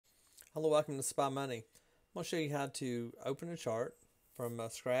Hello, welcome to Spy Money. I'm going to show you how to open a chart from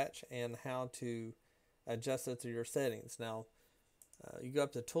scratch and how to adjust it through your settings. Now, you go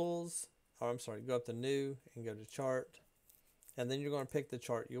up to Tools, or I'm sorry, go up to New and go to Chart, and then you're going to pick the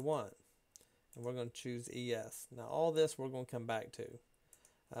chart you want. And we're going to choose ES. Now, all this we're going to come back to.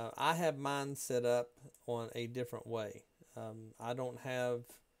 I have mine set up on a different way. I don't have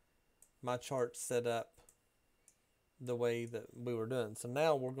my chart set up the way that we were doing. So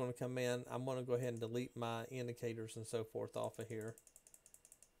now we're going to come in. I'm going to go ahead and delete my indicators and so forth off of here.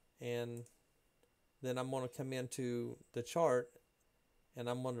 And then I'm going to come into the chart and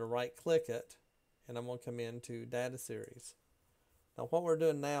I'm going to right click it and I'm going to come into data series. Now what we're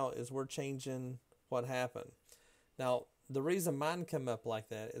doing now is we're changing what happened. Now the reason mine come up like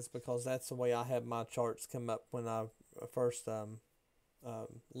that is because that's the way I have my charts come up when I first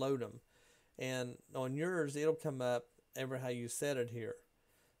load them. And on yours it'll come up ever how you set it here.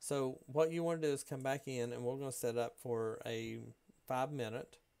 So what you want to do is come back in and we're going to set up for a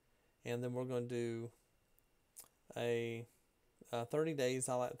 5-minute, and then we're going to do a 30 days.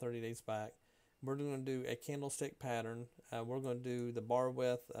 I like 30 days back. We're going to do a candlestick pattern. We're going to do the bar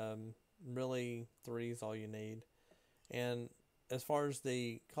width. Really 3 is all you need. And as far as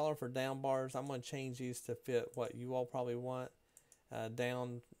the color for down bars, I'm going to change these to fit what you all probably want.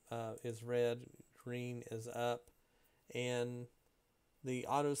 Down is red, green is up, and the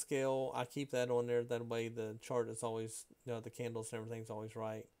auto scale, I keep that on there. That way the chart is always, the candles and everything's always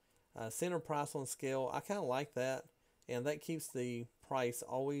right. Center price on scale, I kind of like that, and that keeps the price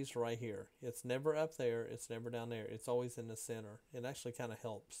always right here. It's never up there, it's never down there, it's always in the center. It actually kind of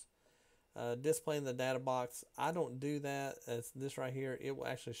helps. Displaying the data box, I don't do that. As this right here, it will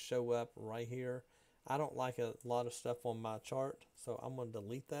actually show up right here. I don't like a lot of stuff on my chart, so I'm going to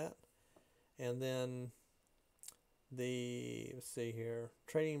delete that. And then let's see here,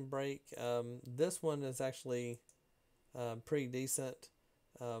 trading break. This one is actually pretty decent.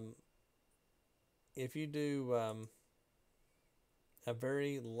 If you do a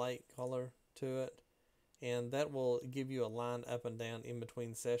very light color to it, and that will give you a line up and down in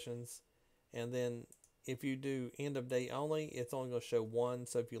between sessions. And then if you do end of day only, it's only going to show one.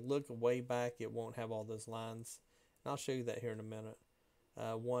 So if you look way back, it won't have all those lines. And I'll show you that here in a minute.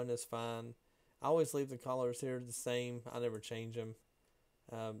 One is fine. I always leave the colors here the same. I never change them.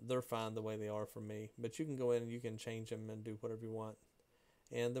 They're fine the way they are for me. But you can go in and you can change them and do whatever you want.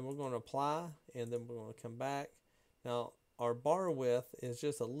 And then we're going to apply, and then we're going to come back. Now, our bar width is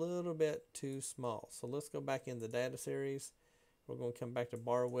just a little bit too small. So let's go back in the data series. We're going to come back to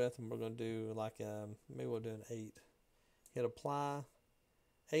bar width, and we're going to do like maybe we'll do an 8. Hit apply.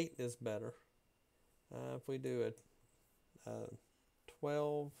 8 is better. If we do a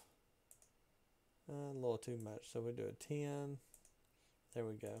 12, a little too much. So we do a 10. There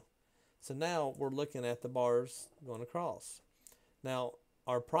we go. So now we're looking at the bars going across. Now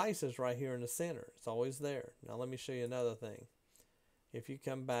our price is right here in the center. It's always there. Now let me show you another thing. If you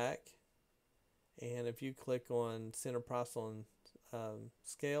come back and if you click on center price on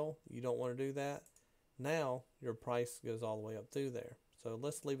scale, you don't want to do that. Now your price goes all the way up through there. So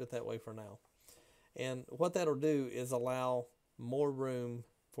let's leave it that way for now. And what that'll do is allow more room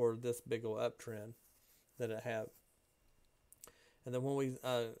for this big old uptrend that it have. And then when we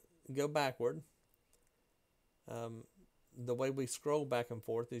go backward, the way we scroll back and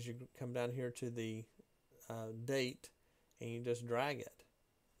forth is you come down here to the date and you just drag it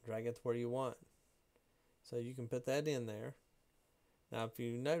to where you want. So you can put that in there. Now if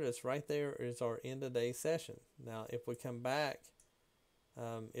you notice, right there is our end of day session. Now if we come back,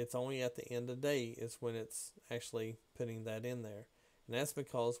 it's only at the end of day is when it's actually putting that in there. And that's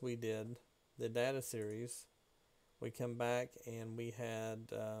because we did the data series. We come back and we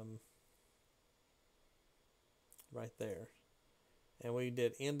had right there, and we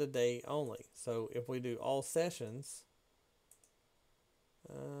did end of day only. So if we do all sessions,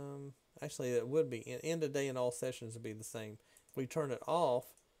 actually it would be end of day and all sessions would be the same. If we turn it off,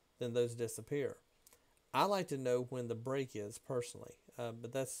 then those disappear. I like to know when the break is personally,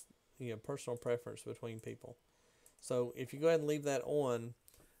 but that's personal preference between people. So if you go ahead and leave that on,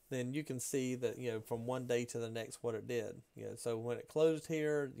 then you can see that from one day to the next what it did. So when it closed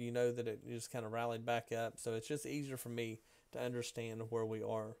here, you know that it just kind of rallied back up. So it's just easier for me to understand where we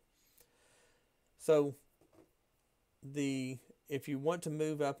are. So if you want to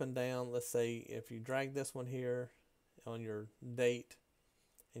move up and down, let's say if you drag this one here on your date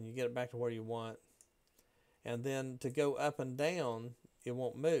and you get it back to where you want, and then to go up and down, it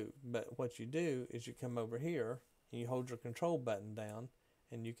won't move. But what you do is you come over here and you hold your control button down,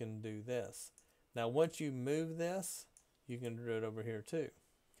 and you can do this. Now once you move this, you can do it over here too.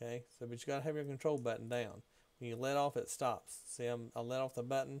 Okay, so but you got to have your control button down. When you let off, it stops. See, I let off the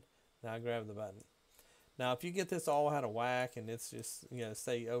button, now I grab the button. Now, if you get this all out of whack and it's just,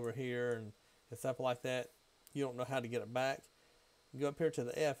 say over here and it's up like that, you don't know how to get it back, you go up here to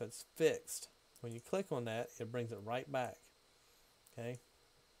the F, it's fixed. When you click on that, it brings it right back. Okay,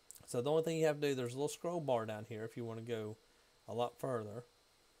 so the only thing you have to do, there's a little scroll bar down here if you want to go a lot further.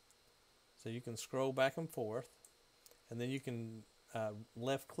 So you can scroll back and forth, and then you can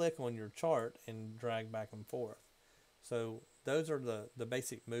left click on your chart and drag back and forth. So those are the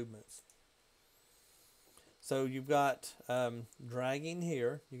basic movements. So you've got dragging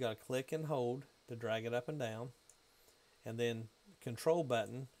here. You got to click and hold to drag it up and down, and then control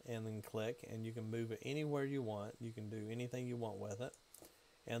button and then click, and you can move it anywhere you want. You can do anything you want with it.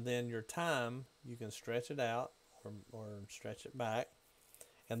 And then your time, you can stretch it out or stretch it back.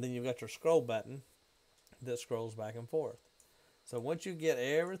 And then you've got your scroll button that scrolls back and forth. So once you get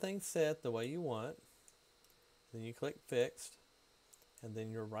everything set the way you want, then you click fixed, and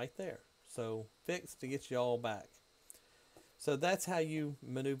then you're right there. So fixed to get you all back. So that's how you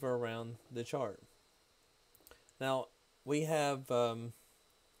maneuver around the chart. Now we have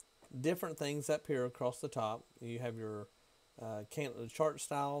different things up here across the top. You have your chart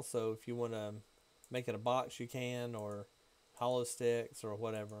style. So if you want to make it a box, you can, or hollow sticks or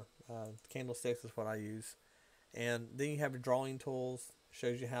whatever. Candlesticks is what I use. And then you have your drawing tools.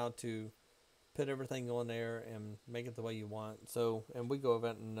 Shows you how to put everything on there and make it the way you want. So, and we go over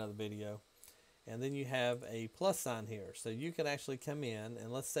it in another video. And then you have a plus sign here. So you can actually come in, and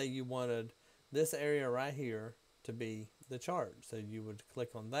let's say you wanted this area right here to be the chart. So you would click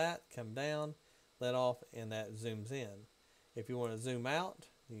on that, come down, let off, and that zooms in. If you want to zoom out,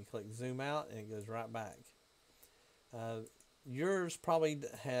 you click zoom out and it goes right back. Yours probably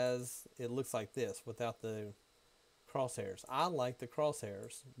has, it looks like this without the crosshairs. I like the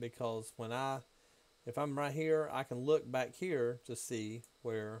crosshairs because if I'm right here, I can look back here to see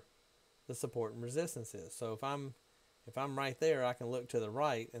where the support and resistance is. So if I'm right there, I can look to the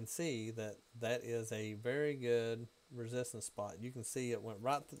right and see that that is a very good resistance spot. You can see it went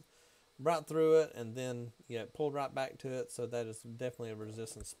right through it, and then it pulled right back to it. So that is definitely a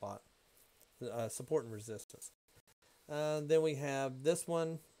resistance spot, support and resistance. Then we have this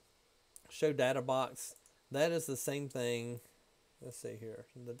one, show data box. That is the same thing. Let's see here.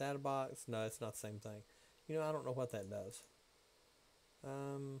 The data box. No, it's not the same thing. I don't know what that does.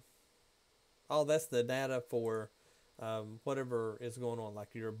 Oh, that's the data for whatever is going on,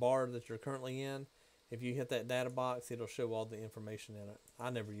 like your bar that you're currently in. If you hit that data box, it'll show all the information in it. I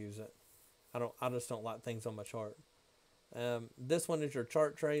never use it. I just don't like things on my chart. This one is your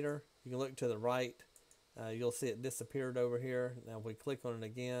chart trader. You can look to the right. You'll see it disappeared over here. Now if we click on it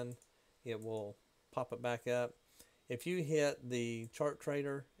again, it will pop it back up. If you hit the chart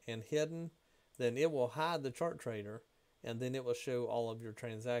trader and hidden, then it will hide the chart trader, and then it will show all of your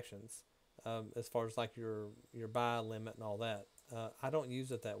transactions as far as like your buy limit and all that. I don't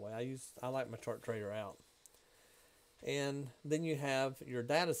use it that way. I like my chart trader out. And then you have your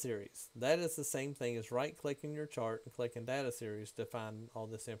data series. That is the same thing as right clicking your chart and clicking data series to find all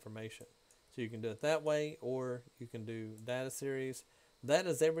this information. So you can do it that way, or you can do data series. That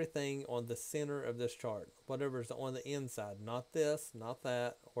is everything on the center of this chart. Whatever is on the inside, not this, not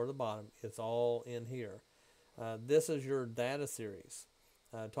that, or the bottom. It's all in here. This is your data series,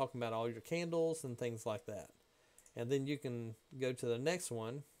 talking about all your candles and things like that. And then you can go to the next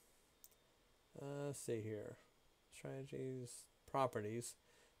one. Let's see here. Strategies, properties.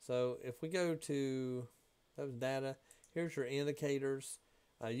 So if we go to those data, here's your indicators.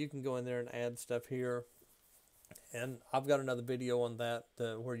 You can go in there and add stuff here. And I've got another video on that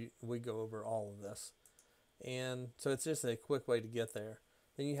where we go over all of this. And so it's just a quick way to get there.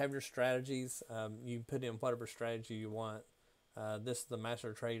 Then you have your strategies. You put in whatever strategy you want. This is the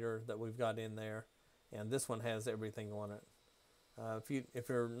master trader that we've got in there. And this one has everything on it. If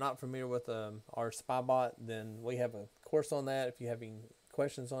you're not familiar with our spy bot, then we have a course on that. If you have any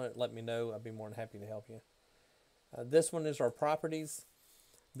questions on it, let me know. I'd be more than happy to help you. This one is our properties.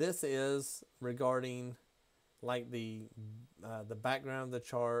 This is regarding like the background of the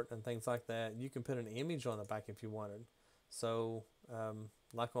chart and things like that. You can put an image on the back if you wanted. So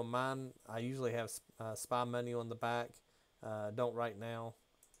like on mine, I usually have spy money on the back. Don't right now.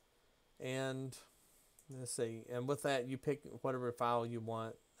 And let's see. And with that, you pick whatever file you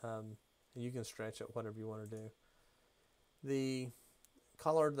want. And you can stretch it whatever you want to do. The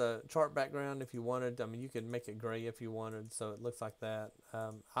color of the chart background if you wanted. I mean, you could make it gray if you wanted, so it looks like that.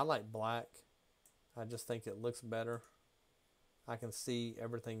 I like black. I just think it looks better. I can see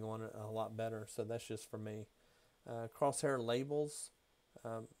everything on it a lot better, so that's just for me. Crosshair labels.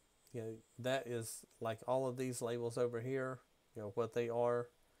 You know, that is like all of these labels over here, you know, what they are,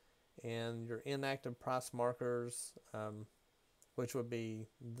 and your inactive price markers, which would be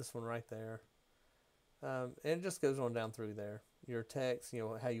this one right there. And it just goes on down through there. Your text, you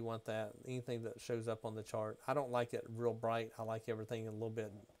know, how you want that, anything that shows up on the chart. I don't like it real bright. I like everything a little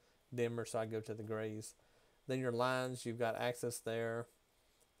bit dimmer, so I go to the grays. Then your lines, you've got axis there,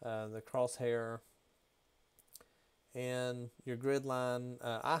 the crosshair, and your grid line.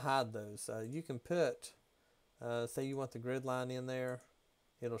 I hide those. You can put, say you want the grid line in there,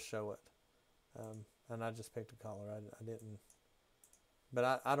 it'll show it. And I just picked a color. I didn't.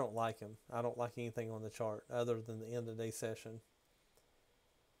 But I don't like them. I don't like anything on the chart other than the end of the day session.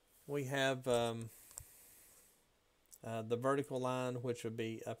 We have the vertical line, which would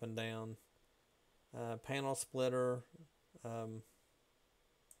be up and down. Panel splitter.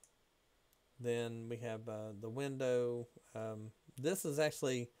 Then we have the window. This is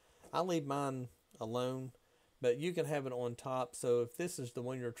actually, I leave mine alone, but you can have it on top. So if this is the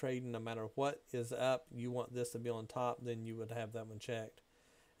one you're trading, no matter what is up, you want this to be on top, then you would have that one checked.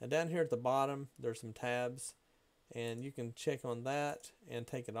 And down here at the bottom, there's some tabs, and you can check on that and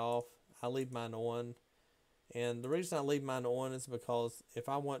take it off. I leave mine on. And the reason I leave mine on is because if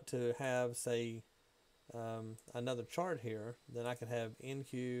I want to have, say, another chart here, then I could have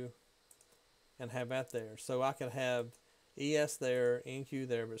NQ and have that there. So I could have ES there, NQ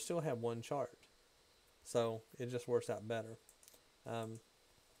there, but still have one chart. So it just works out better.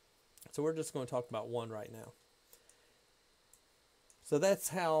 So we're just going to talk about one right now. So that's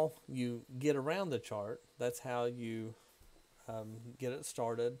how you get around the chart. That's how you get it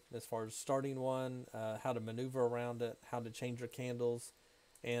started as far as starting one, how to maneuver around it, how to change your candles.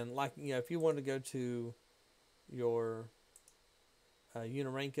 And like, you know, if you want to go to your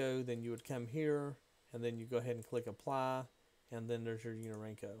Unirenko, then you would come here and then you go ahead and click apply, and then there's your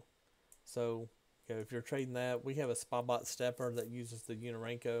Unirenko. So you know, if you're trading that, we have a SpotBot stepper that uses the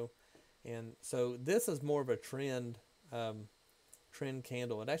Unirenko. And so this is more of a trend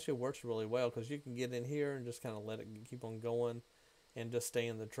candle. It actually works really well because you can get in here and just kind of let it keep on going and just stay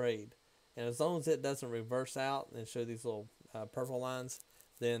in the trade. And as long as it doesn't reverse out and show these little purple lines,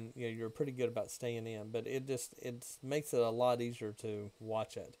 then you know, you're pretty good about staying in. But it makes it a lot easier to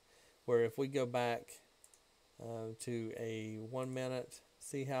watch it. Where if we go back to a 1 minute,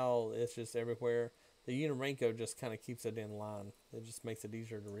 see how it's just everywhere. The Unirenko just kind of keeps it in line. It just makes it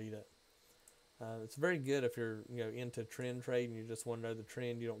easier to read it. It's very good if you're into trend trade and you just want to know the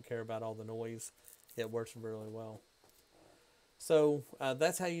trend. You don't care about all the noise. It works really well. So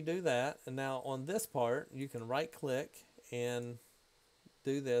that's how you do that. And now on this part, you can right click and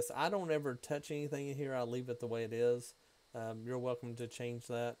do this. I don't ever touch anything in here. I leave it the way it is. You're welcome to change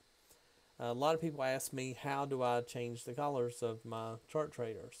that. A lot of people ask me, how do I change the colors of my chart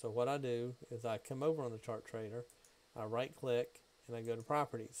trader? So what I do is I come over on the chart trader, I right click, and I go to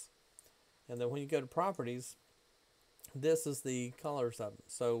properties. And then when you go to properties, this is the colors of them.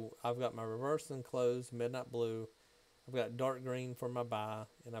 So I've got my reverse and close, midnight blue. I've got dark green for my buy,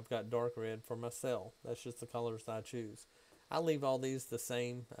 and I've got dark red for my sell. That's just the colors that I choose. I leave all these the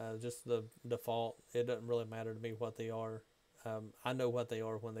same, just the default. It doesn't really matter to me what they are. I know what they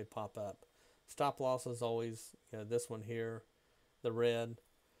are when they pop up. Stop loss is always, this one here, the red.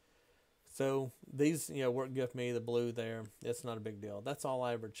 So these, work good for me. The blue there, it's not a big deal. That's all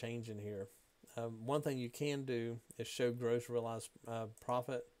I ever change in here. One thing you can do is show gross realized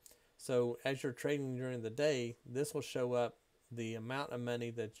profit. So as you're trading during the day, this will show up the amount of money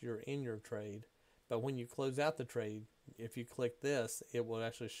that you're in your trade. But when you close out the trade, if you click this, it will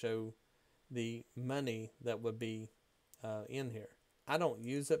actually show the money that would be in here. I don't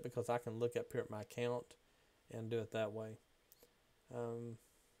use it because I can look up here at my account and do it that way.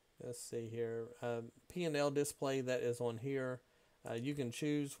 Let's see here. P&L display, that is on here. You can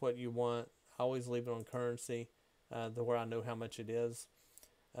choose what you want. I always leave it on currency to where I know how much it is.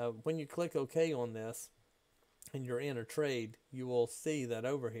 When you click OK on this and you're in a trade, you will see that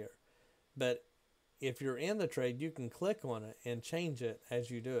over here. But if you're in the trade, you can click on it and change it as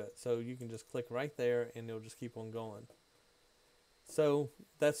you do it. So you can just click right there and it'll just keep on going. So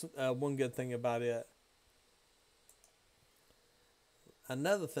that's one good thing about it.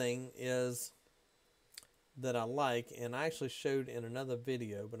 Another thing is that I like, and I actually showed in another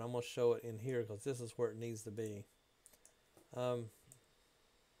video, but I'm going to show it in here because this is where it needs to be.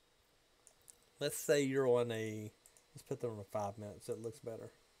 Let's say you're on let's put that on a 5 minutes so it looks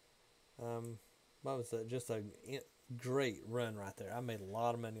better. What was that? Just a great run right there. I made a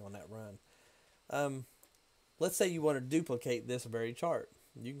lot of money on that run. Let's say you want to duplicate this very chart.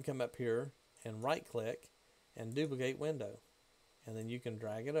 You can come up here and right click and duplicate window. and then you can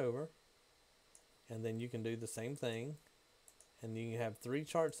drag it over, and then you can do the same thing, and you can have 3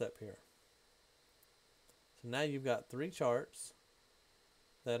 charts up here. So now you've got 3 charts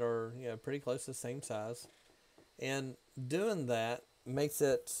that are, you know, pretty close to the same size, and doing that makes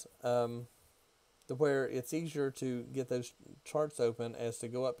it to where it's easier to get those charts open as to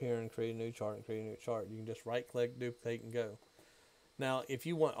go up here and create a new chart and create a new chart. You can just right click, duplicate, and go. Now, if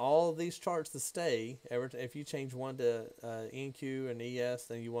you want all of these charts to stay, if you change one to NQ and ES,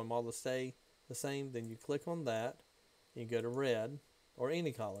 then you want them all to stay the same, then you click on that, you go to red, or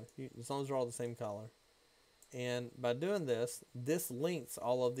any color, as long as they're all the same color. And by doing this, this links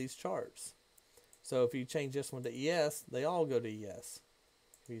all of these charts. So if you change this one to ES, they all go to ES.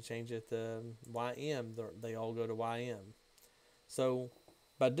 If you change it to YM, they all go to YM. So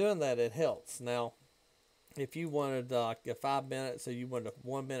by doing that, it helps. Now, if you wanted like a 5 minute, so you wanted a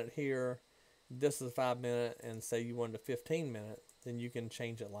 1 minute here, this is a 5 minute, and say you wanted a 15 minute, then you can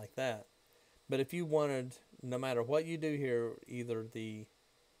change it like that. But if you wanted, no matter what you do here, either the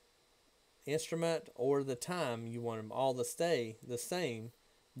instrument or the time, you want them all to stay the same,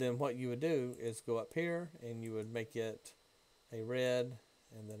 then what you would do is go up here and you would make it a red,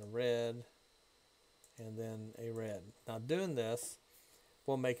 and then a red, and then a red. Now doing this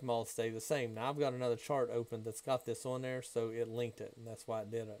will make them all stay the same. Now I've got another chart open that's got this on there, so it linked it, and that's why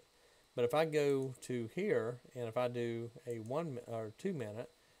it did it. But if I go to here, and if I do a 1 or 2 minute,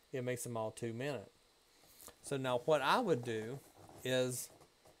 it makes them all 2 minute. So now what I would do is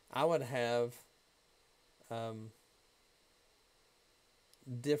I would have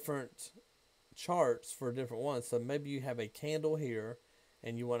different charts for different ones. So maybe you have a candle here,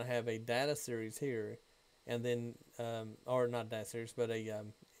 and you want to have a data series here, and then or not data series, but a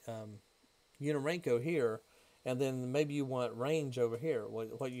Unirenko here, and then maybe you want range over here.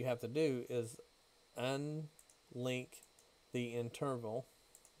 What you have to do is unlink the interval,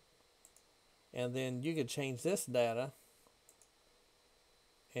 and then you could change this data,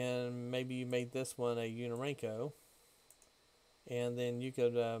 and maybe you make this one a Unirenko, and then you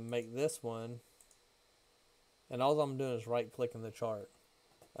could make this one, and all I'm doing is right clicking the chart.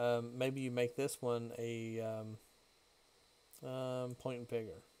 Maybe you make this one a point and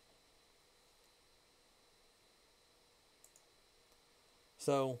figure.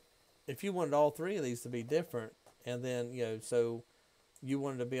 So if you wanted all 3 of these to be different, and then, you know, so you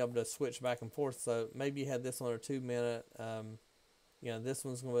wanted to be able to switch back and forth, so maybe you had this one a 2 minute, you know, this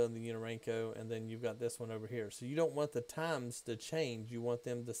one's going to be in the Unirenko, and then you've got this one over here. So you don't want the times to change, you want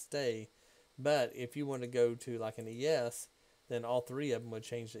them to stay. But if you want to go to like an ES, then all 3 of them would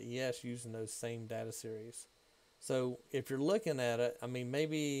change to ES using those same data series. So if you're looking at it, I mean,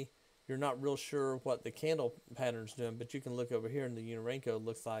 maybe you're not real sure what the candle pattern's doing, but you can look over here in the Unirenko. It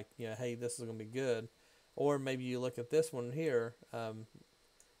looks like, you know, hey, this is going to be good. Or maybe you look at this one here,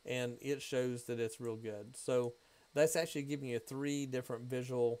 and it shows that it's real good. So that's actually giving you 3 different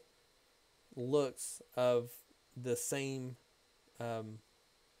visual looks of the same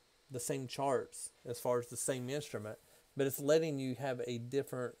charts as far as the same instrument, but it's letting you have a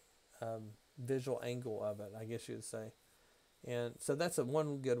different visual angle of it, I guess you would say. And so that's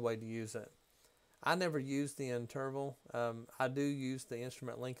one good way to use it. I never use the interval. I do use the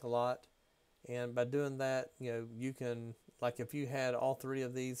instrument link a lot, and by doing that, you know, you can, like if you had all 3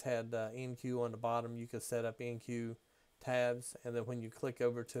 of these had NQ on the bottom, you could set up NQ tabs, and then when you click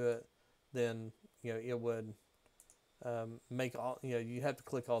over to it, then, you know, it would make all, you know, you have to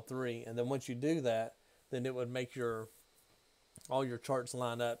click all 3, and then once you do that, then it would make all your charts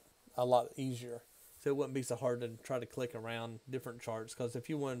line up a lot easier. So it wouldn't be so hard to try to click around different charts, because if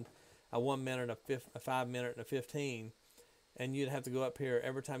you want a 1 minute, a 5 minute, and a 15, and you'd have to go up here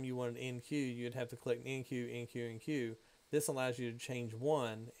every time you wanted NQ, you'd have to click NQ, NQ, NQ. This allows you to change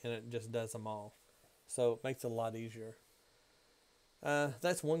one, and it just does them all. So it makes it a lot easier.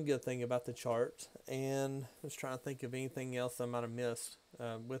 That's one good thing about the chart. And I was trying to think of anything else I might have missed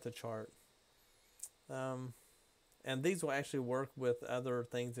with the chart. And these will actually work with other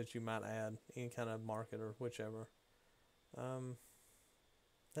things that you might add, any kind of market or whichever.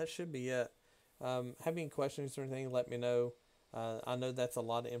 That should be it. Have any questions or anything, let me know. I know that's a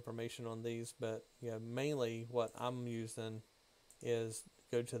lot of information on these, but you know, mainly what I'm using is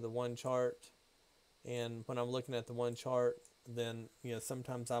go to the one chart, and when I'm looking at the one chart, then, you know,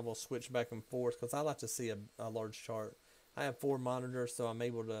 sometimes I will switch back and forth because I like to see a large chart. I have 4 monitors, so I'm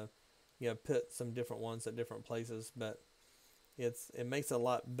able to, you know, put some different ones at different places, but it makes it a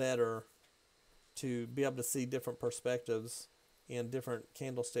lot better to be able to see different perspectives and different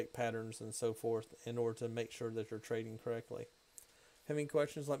candlestick patterns and so forth in order to make sure that you're trading correctly. Have any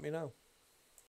questions, let me know.